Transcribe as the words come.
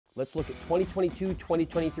Let's look at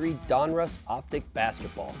 2022-2023 Donruss Optic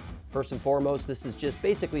Basketball. First and foremost, this is just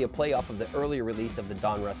basically a play off of the earlier release of the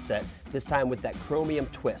Donruss set, this time with that chromium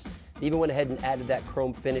twist. They even went ahead and added that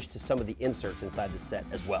chrome finish to some of the inserts inside the set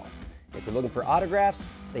as well. If you're looking for autographs,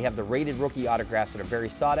 they have the rated rookie autographs that are very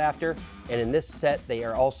sought after, and in this set they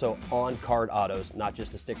are also on-card autos, not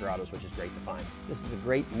just the sticker autos, which is great to find. This is a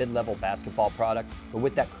great mid-level basketball product, but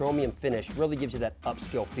with that chromium finish really gives you that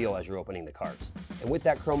upscale feel as you're opening the cards. And with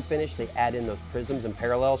that chrome finish, they add in those prisms and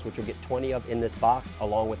parallels, which you'll get 20 of in this box,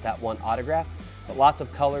 along with that one autograph, but lots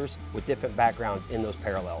of colors with different backgrounds in those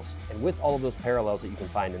parallels. And with all of those parallels that you can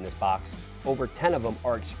find in this box, over 10 of them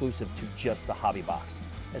are exclusive to just the hobby box,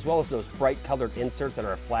 as well as those bright colored inserts that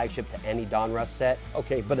are a flagship to any Donruss set.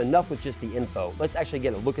 Okay, but enough with just the info. Let's actually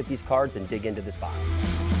get a look at these cards and dig into this box.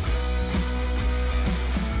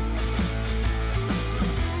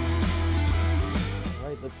 All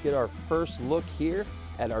right, let's get our first look here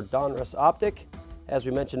at our Donruss Optic. As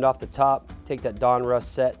we mentioned off the top, take that Donruss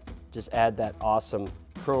set, just add that awesome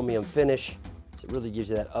chromium finish. So it really gives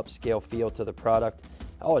you that upscale feel to the product.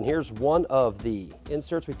 Oh, and here's one of the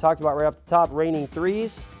inserts we talked about right off the top, Raining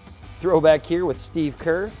Threes. Throwback here with Steve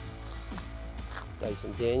Kerr.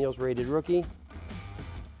 Dyson Daniels, rated rookie.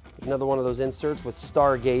 Another one of those inserts with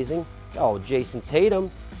Stargazing. Oh, Jason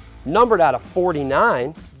Tatum, numbered out of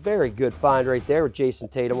 49. Very good find right there with Jason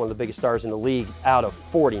Tatum, one of the biggest stars in the league, out of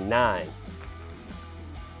 49.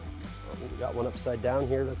 We got one upside down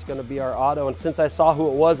here. That's going to be our auto. And since I saw who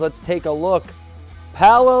it was, let's take a look.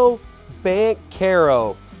 Paolo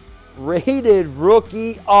Banchero, rated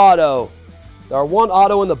rookie auto. Our one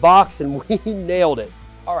auto in the box, and we nailed it.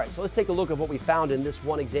 All right, so let's take a look at what we found in this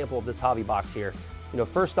one example of this hobby box here. You know,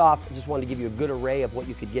 first off, I just wanted to give you a good array of what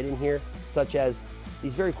you could get in here, such as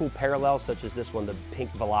these very cool parallels, such as this one, the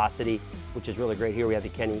Pink Velocity, which is really great here. We have the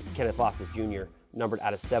Kenneth Loftus Jr. numbered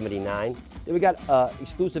out of 79. Then we got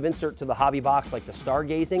exclusive insert to the hobby box like the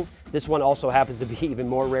Stargazing. This one also happens to be even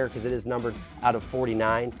more rare because it is numbered out of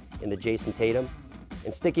 49 in the Jason Tatum.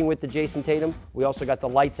 And sticking with the Jason Tatum, we also got the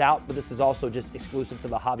Lights Out, but this is also just exclusive to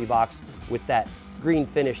the hobby box with that green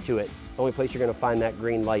finish to it. The only place you're gonna find that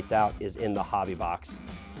green Lights Out is in the hobby box.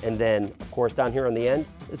 And then, of course, down here on the end,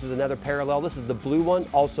 this is another parallel. This is the blue one,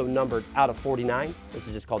 also numbered out of 49. This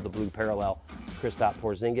is just called the blue parallel, Kristaps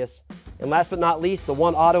Porzingis. And last but not least, the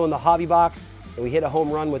one auto in the hobby box, and we hit a home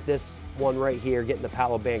run with this one right here, getting the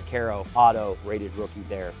Paolo Banchero auto rated rookie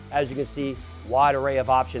there. As you can see, wide array of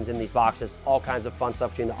options in these boxes, all kinds of fun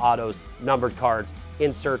stuff between the autos, numbered cards,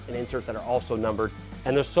 inserts, and inserts that are also numbered.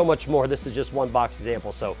 And there's so much more. This is just one box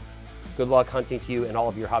example. So good luck hunting to you and all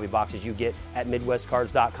of your hobby boxes you get at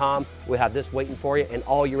MidwestCards.com. We'll have this waiting for you and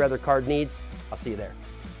all your other card needs. I'll see you there.